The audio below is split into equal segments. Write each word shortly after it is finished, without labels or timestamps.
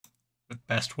The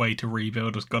best way to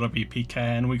rebuild has got to be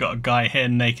PKN. We got a guy here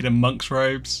naked in monk's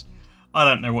robes. I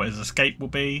don't know what his escape will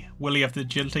be. Will he have the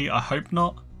agility? I hope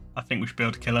not. I think we should be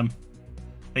able to kill him.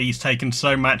 He's taken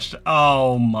so much.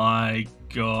 Oh my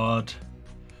god.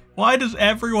 Why does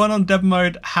everyone on Debb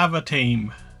mode have a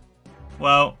team?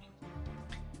 Well,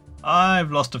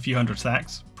 I've lost a few hundred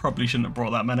stacks. Probably shouldn't have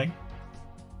brought that many.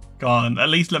 Go on, at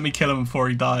least let me kill him before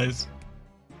he dies.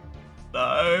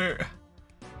 No.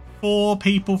 4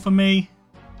 people for me?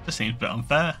 Just seems a bit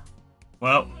unfair.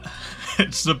 Well,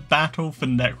 it's a battle for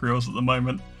Necreals at the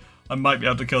moment. I might be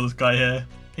able to kill this guy here.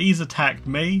 He's attacked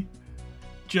me,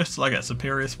 just so I get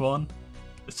superior spawn.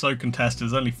 It's so contested,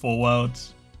 there's only 4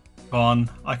 worlds. Come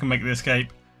on, I can make the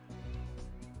escape.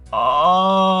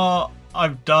 Oh,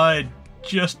 I've died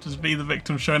just as be the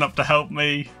victim showing up to help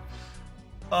me.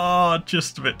 Oh,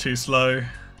 just a bit too slow.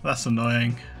 That's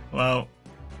annoying. Well,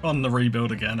 on the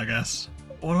rebuild again, I guess.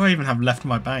 What do I even have left in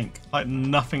my bank? Like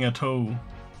nothing at all.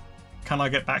 Can I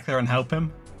get back there and help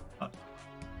him?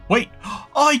 Wait! Oh,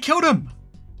 I killed him!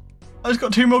 I just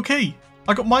got 2 mil key.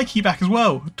 I got my key back as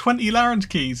well. 20 Laren's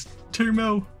keys. 2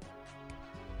 mil.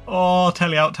 Oh,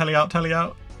 telly out, telly out, telly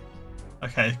out.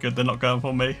 Okay, good, they're not going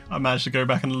for me. I managed to go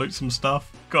back and loot some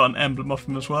stuff. Got an emblem off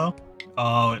him as well.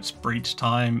 Oh, it's breach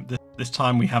time. This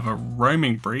time we have a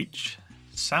roaming breach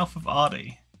south of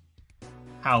Ardy.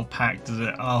 How packed is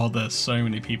it? Oh, there's so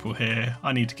many people here.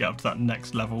 I need to get up to that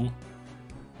next level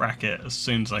bracket as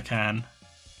soon as I can.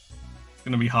 It's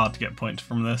going to be hard to get points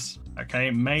from this.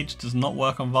 Okay, Mage does not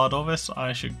work on Vardorvis.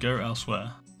 I should go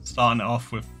elsewhere. Starting it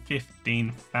off with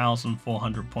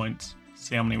 15,400 points.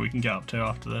 See how many we can get up to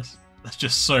after this. There's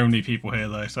just so many people here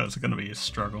though, so it's going to be a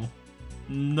struggle.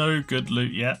 No good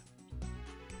loot yet.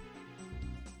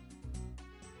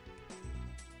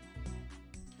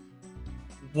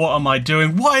 What am I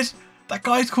doing? What is... That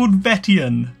guy's called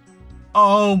Vetian.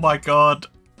 Oh my god.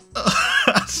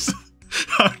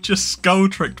 I've just skull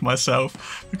tricked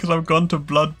myself because I've gone to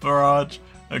Blood Barrage.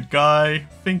 A guy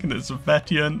thinking it's a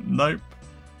Vetian. Nope.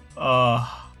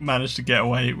 Managed to get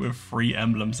away with 3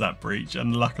 emblems that breach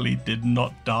and luckily did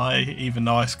not die even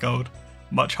though I skulled.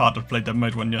 Much harder to play Debb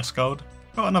mode when you're skulled.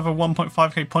 Got another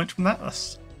 1.5k points from that.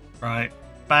 That's right.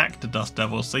 Back to Dust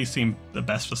Devils. They seem the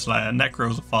best for Slayer.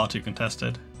 Necros are far too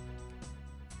contested.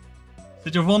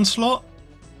 Sigil of Onslaught?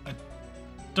 I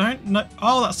don't know.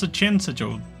 Oh, that's the Chin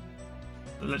Sigil.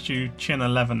 It lets you Chin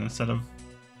 11 instead of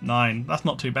 9. That's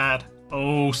not too bad.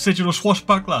 Oh, Sigil of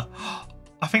Swashbuckler.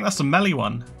 I think that's the melee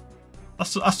one.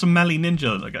 That's the melee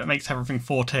ninja that makes everything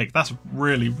 4 tick. That's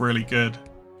really, really good.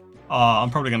 I'm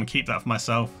probably going to keep that for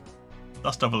myself.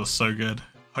 Dust Devil is so good.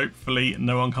 Hopefully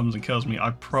no one comes and kills me.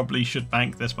 I probably should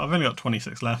bank this, but I've only got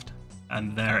 26 left.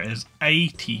 And there it is,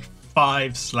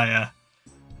 85 Slayer.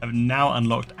 I've now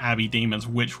unlocked Abbey Demons,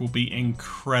 which will be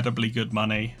incredibly good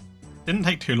money. Didn't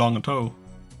take too long at all.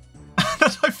 And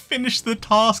as I finish the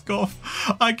task off,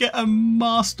 I get a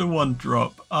Master 1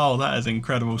 drop. Oh, that is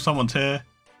incredible. Someone's here.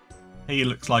 He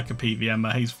looks like a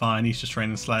PVMer. He's fine. He's just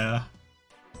training Slayer.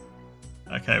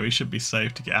 Okay, we should be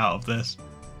safe to get out of this.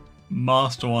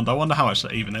 Master Wand. I wonder how much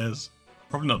that even is.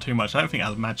 Probably not too much. I don't think it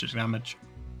has magic damage.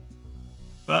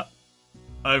 But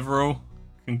overall,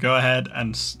 can go ahead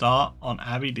and start on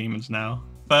Abbey Demons now.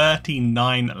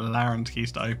 39 Laren's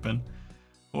keys to open.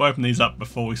 We'll open these up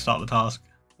before we start the task.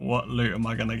 What loot am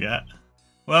I going to get?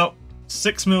 Well,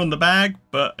 6 mil in the bag,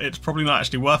 but it's probably not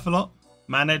actually worth a lot.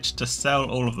 Managed to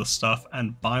sell all of the stuff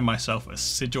and buy myself a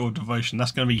Sigil of Devotion.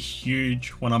 That's going to be huge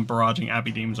when I'm barraging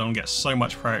Abbey Demons. I'm going to get so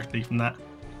much pro XP from that.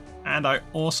 And I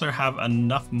also have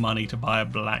enough money to buy a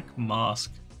black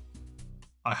mask.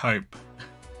 I hope.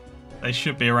 They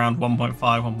should be around 1.5,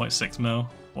 1.6 mil.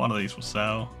 One of these will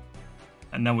sell.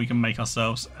 And then we can make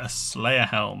ourselves a Slayer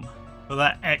helm. For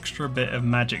that extra bit of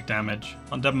magic damage.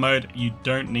 On Debb mode, you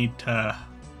don't need to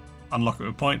unlock it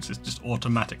with points. It's just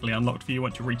automatically unlocked for you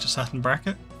once you reach a certain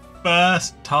bracket.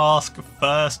 First task,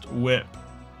 first whip.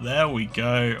 There we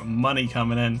go. Money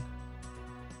coming in.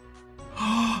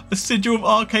 A Sigil of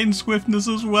Arcane Swiftness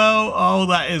as well. Oh,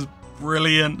 that is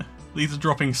brilliant. These are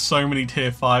dropping so many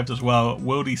tier 5s as well.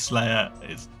 Wildy Slayer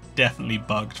is definitely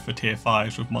bugged for tier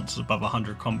 5s with monsters above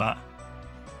 100 combat.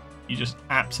 You just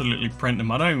absolutely print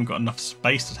them. I don't even got enough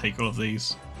space to take all of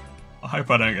these. I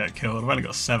hope I don't get killed. I've only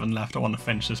got 7 left. I want to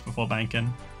finish this before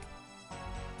banking.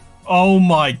 Oh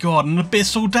my god, an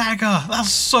Abyssal Dagger! That's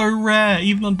so rare,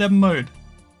 even on Debb mode.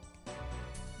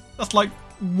 That's like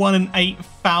 1 in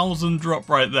 8,000 drop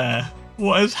right there.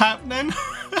 What is happening?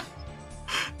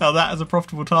 Now that is a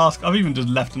profitable task. I've even just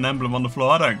left an emblem on the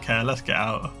floor. I don't care. Let's get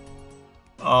out.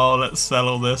 Oh, let's sell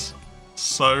all this.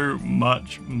 So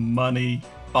much money.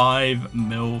 5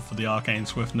 mil for the Arcane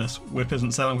Swiftness. Whip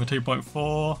isn't selling for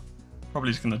 2.4.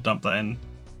 Probably just going to dump that in.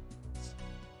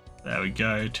 There we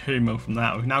go, 2 mil from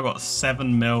that. We've now got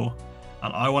 7 mil,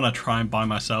 and I want to try and buy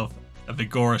myself a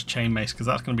Vigorous Chain Mace because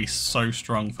that's going to be so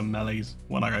strong for melees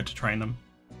when I go to train them.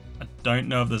 I don't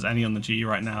know if there's any on the G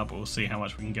right now, but we'll see how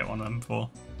much we can get one of them for.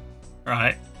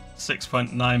 Alright,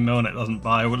 6.9 mil and it doesn't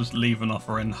buy. We'll just leave an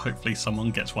offer in. Hopefully someone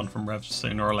gets one from Revs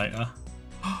sooner or later.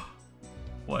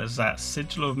 What is that?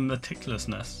 Sigil of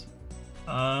Meticulousness.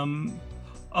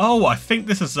 Oh, I think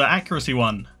this is the accuracy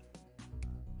one.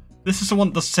 This is the one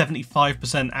that does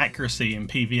 75% accuracy in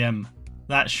PVM.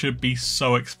 That should be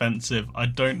so expensive. I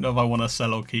don't know if I want to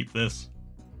sell or keep this.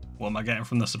 What am I getting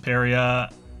from the Superior?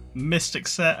 Mystic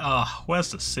set. Ah,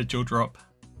 where's the Sigil drop?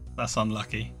 That's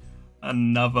unlucky.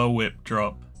 Another Whip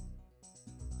drop.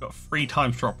 Got 3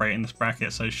 times drop rate in this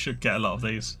bracket, so should get a lot of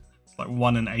these. It's like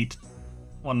 1 in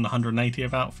 180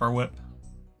 about for a Whip.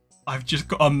 I've just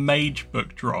got a Mage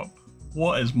Book drop.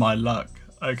 What is my luck?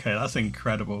 Okay, that's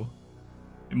incredible.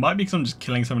 It might be because I'm just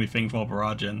killing so many things while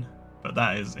barraging, but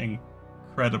that is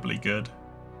incredibly good.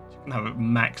 You can have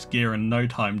max gear in no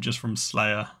time just from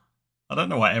Slayer. I don't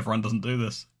know why everyone doesn't do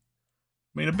this.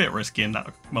 I mean, a bit risky in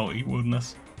that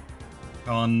multi-wilderness.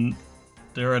 Come on,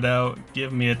 Duradel,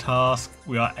 give me a task.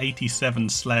 We are 87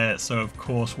 Slayer, so of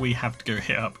course we have to go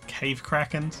hit up Cave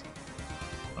Krakens.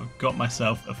 I've got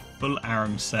myself a full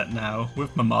Aram set now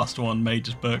with my Master One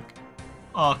Mage's Book,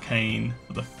 Arcane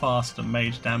for the faster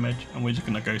mage damage, and we're just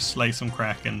going to go slay some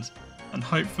Krakens and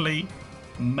hopefully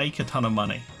make a ton of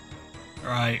money.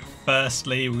 Right,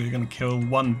 firstly we're going to kill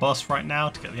one boss right now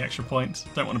to get the extra points.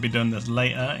 Don't want to be doing this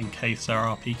later in case there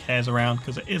are PKs around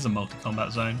because it is a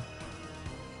multi-combat zone.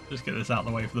 Just get this out of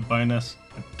the way for the bonus.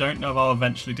 I don't know if I'll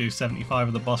eventually do 75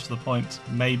 of the boss for the points.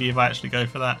 Maybe if I actually go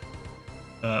for that.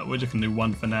 We're just going to do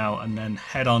one for now and then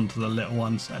head on to the little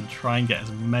ones and try and get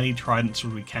as many tridents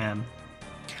as we can.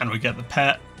 Can we get the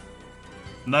pet?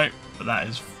 Nope, but that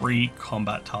is 3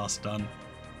 combat tasks done.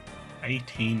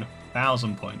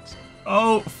 18,000 points.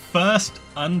 Oh, first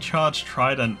uncharged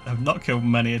trident. Have not killed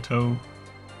many at all.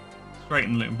 Straight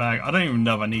in the looting bag. I don't even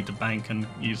know if I need to bank and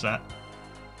use that.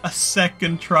 A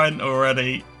second trident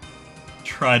already.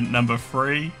 Trident number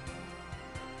 3.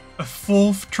 A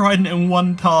 4th trident in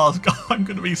 1 task. I'm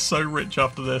going to be so rich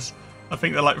after this. I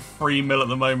think they're like 3 mil at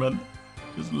the moment.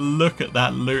 Just look at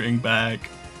that looting bag.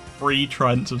 3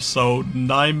 tridents have sold.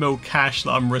 9 mil cash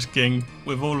that I'm risking.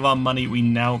 With all of our money, we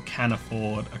now can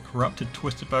afford a corrupted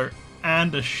twisted bow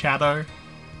and a shadow.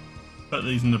 Put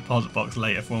these in the deposit box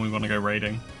later for when we want to go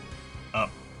raiding.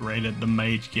 Upgraded the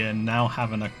mage gear, now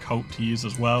having a cult to use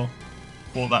as well.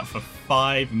 Bought that for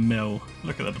 5 mil.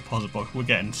 Look at the deposit box, we're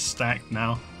getting stacked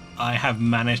now. I have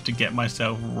managed to get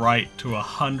myself right to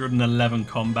 111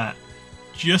 combat.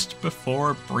 Just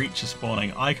before a breach is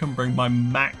spawning, I can bring my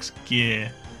max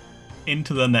gear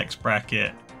into the next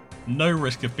bracket. No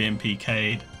risk of being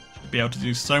PK'd. Should be able to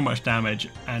do so much damage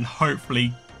and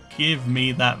hopefully give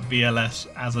me that VLS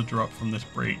as a drop from this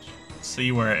breach.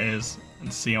 See where it is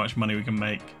and see how much money we can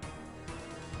make.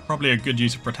 Probably a good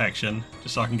use of protection,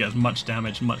 just so I can get as much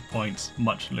damage, much points,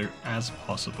 much loot as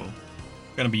possible.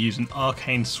 I'm going to be using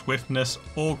Arcane Swiftness,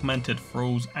 Augmented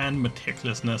Thralls and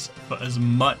Meticulousness for as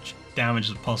much damage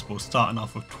as possible, starting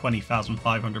off with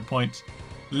 20,500 points.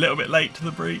 A little bit late to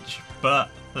the breach, but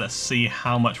let's see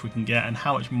how much we can get and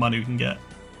how much money we can get.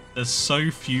 There's so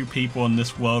few people in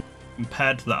this world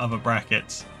compared to the other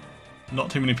brackets. Not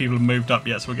too many people have moved up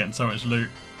yet, so we're getting so much loot.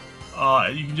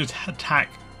 You can just attack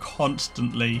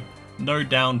constantly, no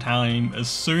downtime. As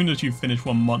soon as you finish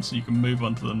one monster, you can move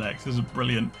on to the next. This is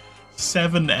brilliant.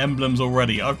 7 emblems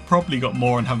already. I've probably got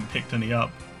more and haven't picked any up.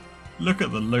 Look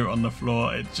at the loot on the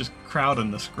floor. It's just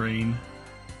crowding the screen.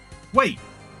 Wait!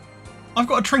 I've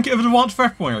got a Trinket of Advanced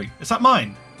Weaponry. Is that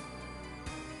mine?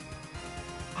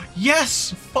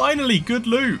 Yes! Finally! Good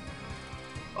loot!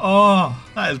 Oh,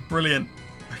 that is brilliant.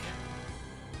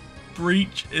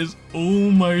 Breach is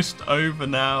almost over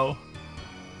now.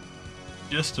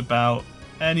 Just about.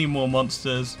 Any more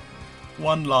monsters?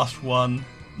 One last one.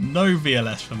 No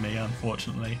VLS for me,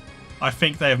 unfortunately. I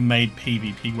think they have made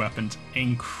PvP weapons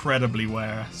incredibly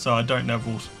rare, so I don't know if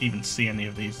we'll even see any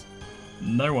of these.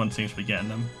 No one seems to be getting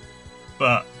them.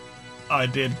 But I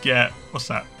did get, what's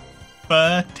that?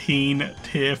 13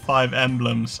 tier 5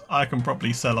 emblems. I can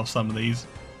probably sell off some of these,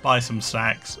 buy some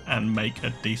sacks, and make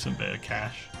a decent bit of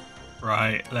cash.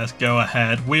 Right, let's go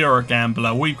ahead. We are a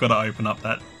gambler. We've got to open up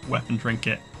that weapon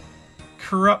trinket.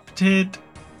 Corrupted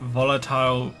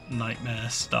Volatile Nightmare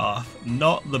Staff.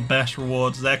 Not the best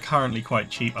rewards. They're currently quite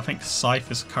cheap. I think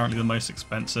Scythe is currently the most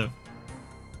expensive.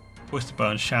 Twisted Bow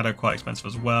and Shadow quite expensive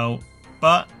as well.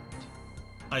 But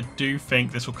I do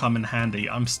think this will come in handy.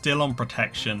 I'm still on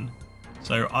protection,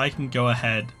 so I can go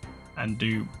ahead and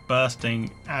do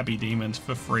bursting Abbey Demons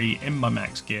for free in my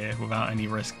max gear without any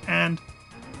risk, and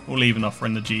we'll even offer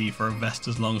in the G for a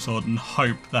Vestas Longsword and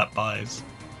hope that buys.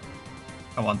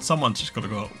 Come on, someone's just got to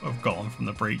have got one from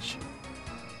the breach.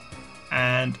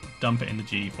 And dump it in the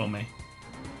G for me.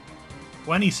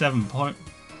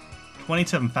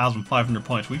 27,500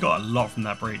 points. We got a lot from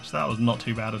that breach. That was not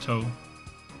too bad at all.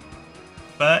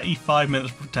 35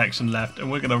 minutes of protection left,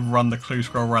 and we're going to run the clue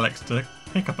scroll relics to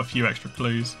pick up a few extra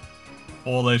clues.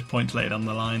 All those points later down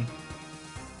the line.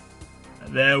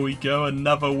 And there we go,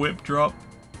 another whip drop.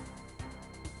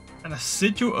 And a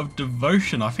Sigil of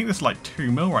Devotion. I think that's like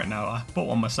 2 mil right now. I bought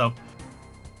one myself.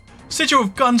 Sigil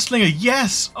of Gunslinger,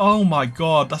 yes! Oh my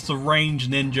god, that's a range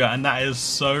ninja, and that is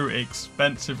so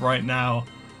expensive right now.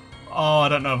 Oh, I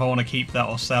don't know if I want to keep that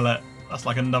or sell it. That's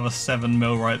like another 7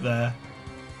 mil right there.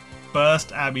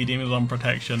 Burst Abbey Demons on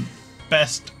protection.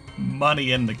 Best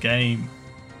money in the game.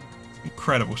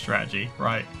 Incredible strategy.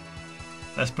 Right.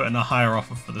 Let's put in a higher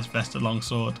offer for this Vested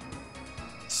Longsword.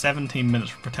 17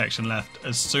 minutes of protection left.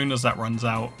 As soon as that runs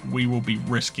out, we will be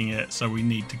risking it, so we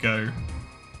need to go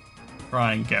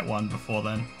try and get one before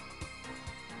then.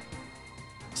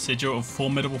 Sigil of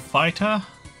Formidable Fighter.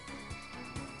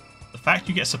 The fact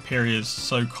you get superiors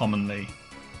so commonly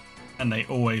and they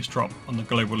always drop on the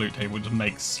global loot table just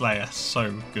makes Slayer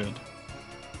so good.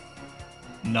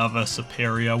 Another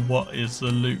superior. What is the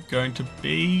loot going to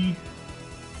be?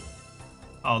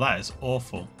 Oh, that is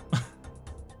awful.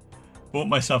 Bought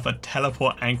myself a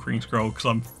teleport anchoring scroll because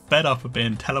I'm fed up of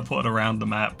being teleported around the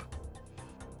map.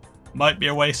 Might be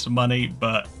a waste of money,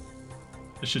 but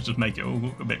it should just make it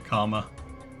all a bit calmer.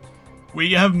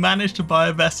 We have managed to buy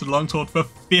a Vested Longsword for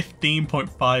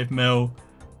 15.5 mil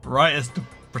right as the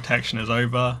protection is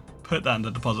over. Put that in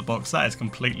the deposit box. That is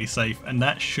completely safe, and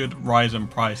that should rise in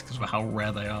price because of how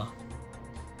rare they are.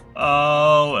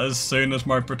 Oh, as soon as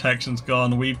my protection's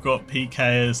gone, we've got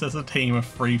PKers. There's a team of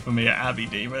 3 for me at Abbey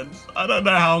Demons. I don't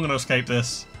know how I'm going to escape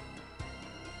this.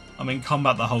 I'm in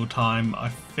combat the whole time. I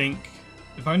think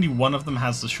if only one of them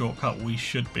has the shortcut, we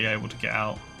should be able to get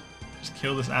out. Just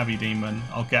kill this Abbey Demon.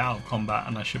 I'll get out of combat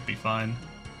and I should be fine.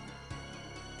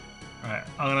 Right,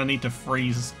 I'm going to need to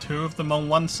freeze 2 of them on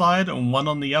one side and 1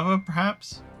 on the other,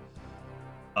 perhaps.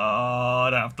 Oh, I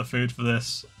don't have the food for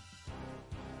this.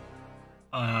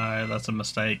 That's a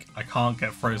mistake. I can't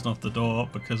get frozen off the door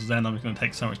because then I'm going to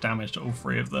take so much damage to all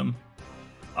 3 of them.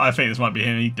 I think this might be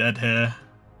me dead here.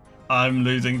 I'm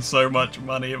losing so much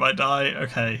money if I die.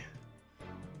 Okay.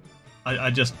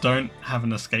 I just don't have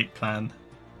an escape plan.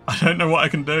 I don't know what I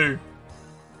can do.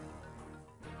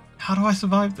 How do I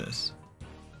survive this?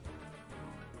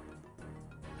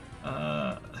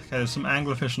 Okay, there's some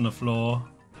anglerfish on the floor.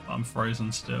 I'm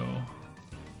frozen still.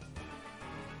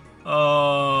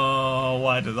 Oh,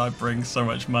 why did I bring so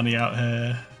much money out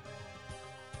here?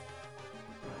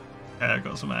 Okay, I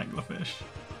got some anglerfish.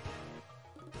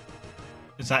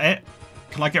 Is that it?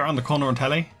 Can I get around the corner on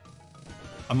telly?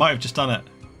 I might have just done it.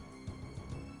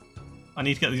 I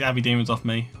need to get these Abbey Demons off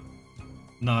me.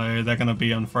 No, they're going to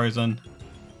be unfrozen.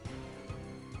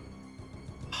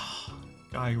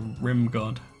 Guy Rim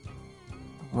God.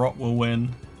 Rot will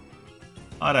win.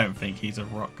 I don't think he's a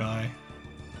rot guy.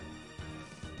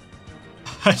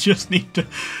 I just need to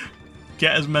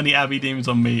get as many Abbey Demons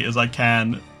on me as I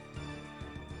can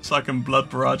so I can Blood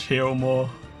Barrage heal more.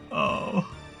 Oh.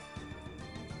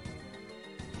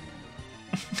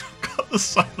 Got the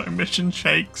solo mission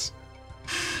shakes.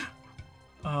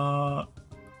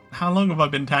 How long have I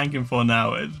been tanking for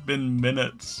now? It's been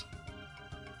minutes.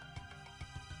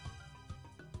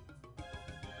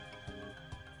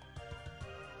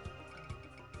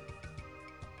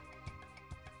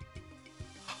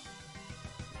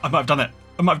 I might have done it.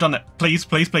 I might have done it. Please,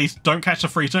 please, please. Don't catch the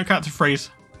freeze. Don't catch the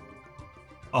freeze.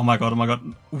 Oh my god, oh my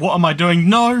god. What am I doing?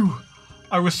 No!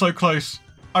 I was so close.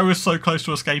 I was so close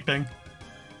to escaping.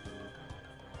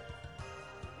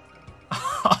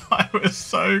 I was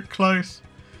so close.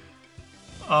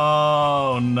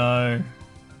 Oh no.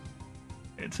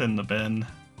 It's in the bin.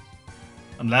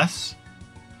 Unless...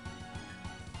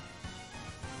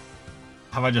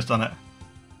 Have I just done it?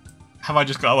 Have I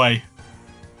just got away?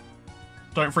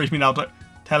 Don't freeze me now. Don't...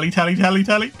 Telly. How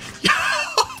did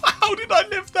I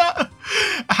live that?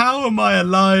 How am I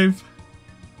alive?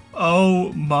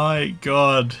 Oh my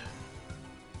god.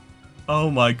 Oh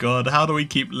my god. How do we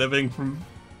keep living from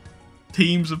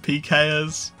teams of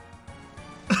PKers?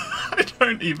 I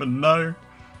don't even know.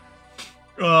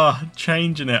 Oh,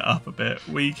 changing it up a bit.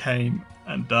 We came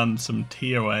and done some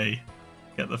TOA.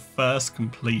 Get the first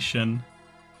completion.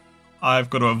 I've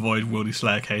got to avoid Wildy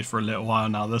Slayer Cage for a little while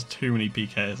now. There's too many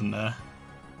PKs in there.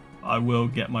 I will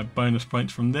get my bonus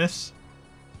points from this.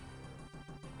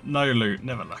 No loot,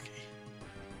 never lucky.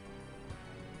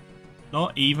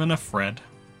 Not even a Fred.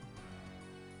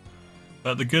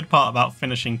 But the good part about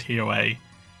finishing TOA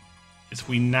is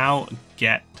we now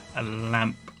get a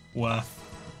lamp worth,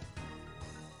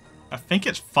 I think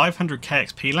it's 500k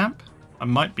XP lamp? I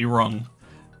might be wrong,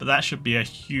 but that should be a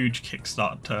huge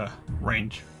kickstart to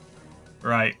range.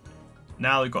 Right,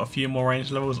 now we've got a few more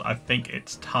range levels, I think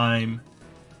it's time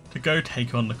to go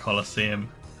take on the Colosseum,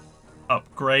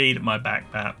 upgrade my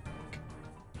backpack,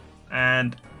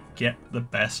 and get the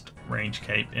best range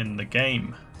cape in the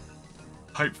game.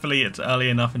 Hopefully it's early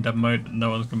enough in demo mode that no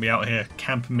one's going to be out here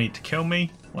camping me to kill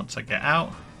me once I get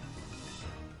out.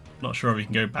 Not sure if we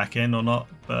can go back in or not,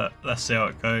 but let's see how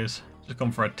it goes. Just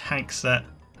gone for a tank set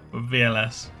with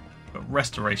VLS, but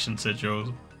restoration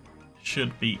sigils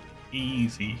should be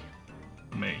easy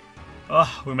for me.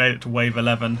 Oh, we made it to wave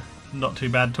 11. Not too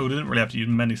bad at all. Didn't really have to use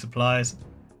many supplies.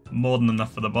 More than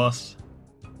enough for the boss.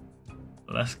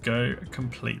 Let's go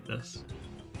complete this.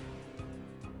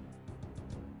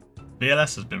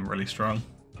 VLS has been really strong.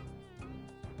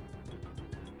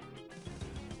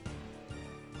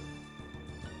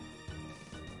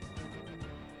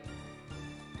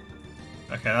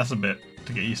 Okay, that's a bit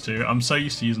to get used to. I'm so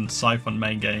used to using Siphon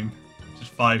main game, which is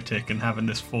 5 tick, and having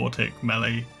this 4 tick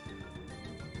melee.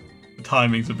 The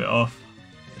timing's a bit off.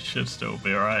 It should still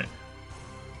be alright.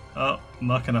 Oh,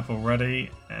 mucking up already,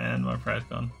 and my prayer's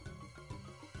gone.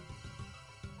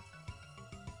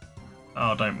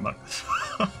 Oh, don't muck this.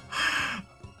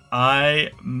 I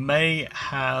may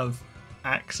have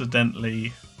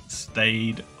accidentally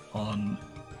stayed on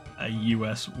a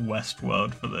US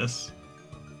Westworld for this.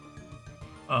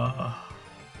 And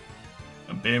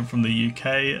being from the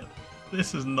UK,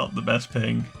 this is not the best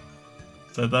ping.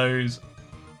 So the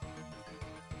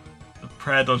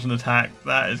prayer dodge and attack,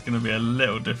 that is going to be a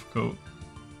little difficult.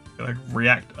 Gonna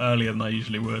react earlier than I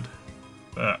usually would,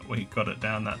 but we got it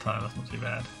down that time. That's not too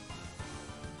bad.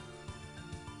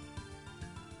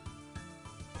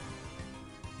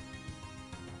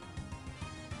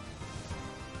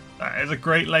 That is a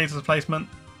great laser placement.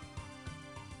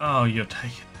 Oh, you're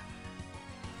taking.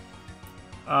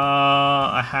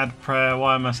 I had prayer.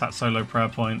 Why am I at solo prayer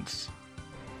points?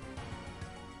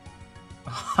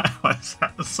 Why am I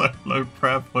at solo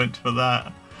prayer point for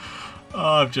that?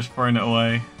 Oh, I've just thrown it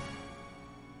away.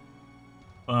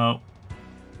 Well,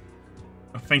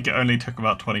 I think it only took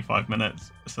about 25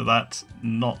 minutes, so that's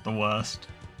not the worst.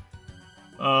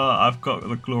 I've got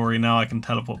the glory now. I can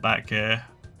teleport back here.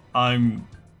 I'm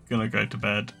gonna go to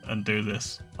bed and do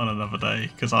this on another day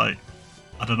because I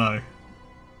don't know.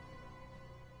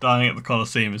 Dying at the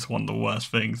Colosseum is one of the worst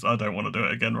things. I don't want to do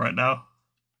it again right now.